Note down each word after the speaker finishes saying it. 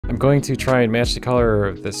I'm going to try and match the color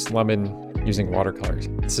of this lemon using watercolors.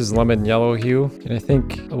 This is lemon yellow hue, and I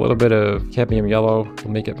think a little bit of cadmium yellow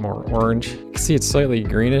will make it more orange. You can see it's slightly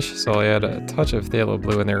greenish, so I'll add a touch of phthalo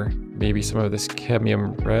blue in there. Maybe some of this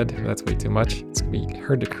cadmium red. That's way too much. It's gonna be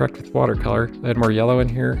hard to correct with watercolor. I'll add more yellow in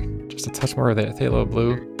here, just a touch more of that phthalo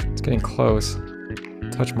blue. It's getting close.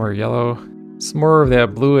 Touch more yellow. Some more of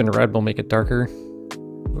that blue and red will make it darker.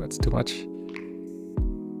 Ooh, that's too much.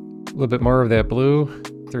 A little bit more of that blue.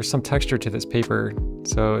 There's some texture to this paper,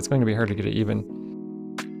 so it's going to be hard to get it even.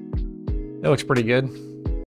 That looks pretty good.